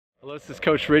Hello, this is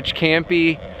Coach Rich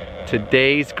Campy.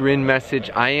 Today's Grin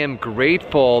message: I am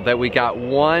grateful that we got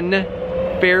one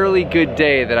fairly good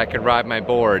day that I could ride my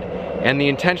board. And the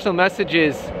intentional message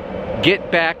is,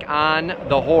 get back on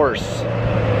the horse.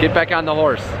 Get back on the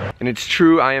horse. And it's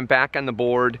true, I am back on the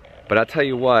board, but I'll tell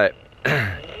you what,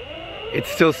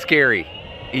 it's still scary.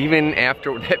 Even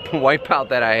after that wipeout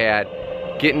that I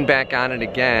had, getting back on it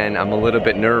again, I'm a little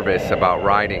bit nervous about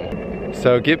riding.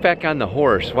 So get back on the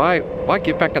horse. Why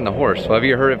get back on the horse? Well, have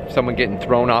you heard of someone getting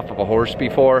thrown off of a horse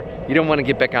before? You don't want to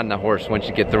get back on the horse once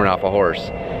you get thrown off a horse.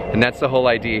 And that's the whole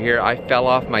idea here. I fell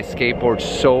off my skateboard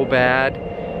so bad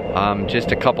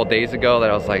just a couple days ago that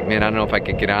I was like, man, I don't know if I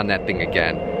could get on that thing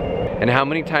again. And how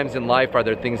many times in life are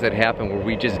there things that happen where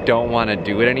we just don't want to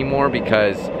do it anymore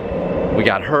because we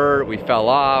got hurt, we fell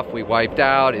off, we wiped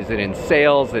out? Is it in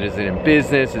sales? Is it in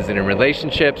business? Is it in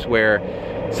relationships where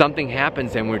something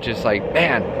happens and we're just like,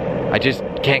 man, I just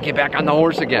can't get back on the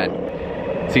horse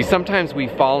again? See, sometimes we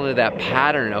fall into that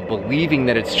pattern of believing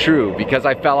that it's true. Because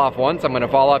I fell off once, I'm gonna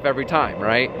fall off every time,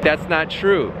 right? That's not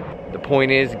true. The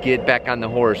point is, get back on the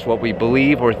horse. What we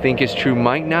believe or think is true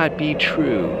might not be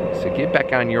true. So get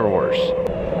back on your horse.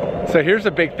 So here's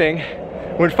a big thing.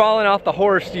 When falling off the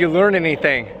horse, do you learn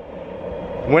anything?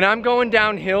 When I'm going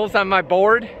down hills on my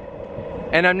board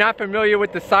and I'm not familiar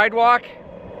with the sidewalk,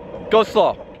 go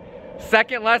slow.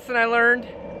 Second lesson I learned,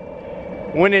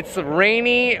 when it's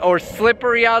rainy or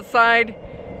slippery outside,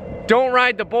 don't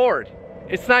ride the board.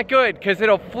 It's not good because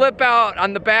it'll flip out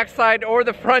on the backside or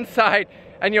the front side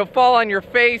and you'll fall on your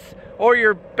face or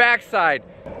your backside.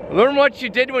 Learn what you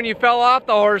did when you fell off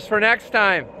the horse for next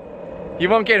time. You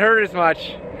won't get hurt as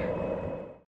much.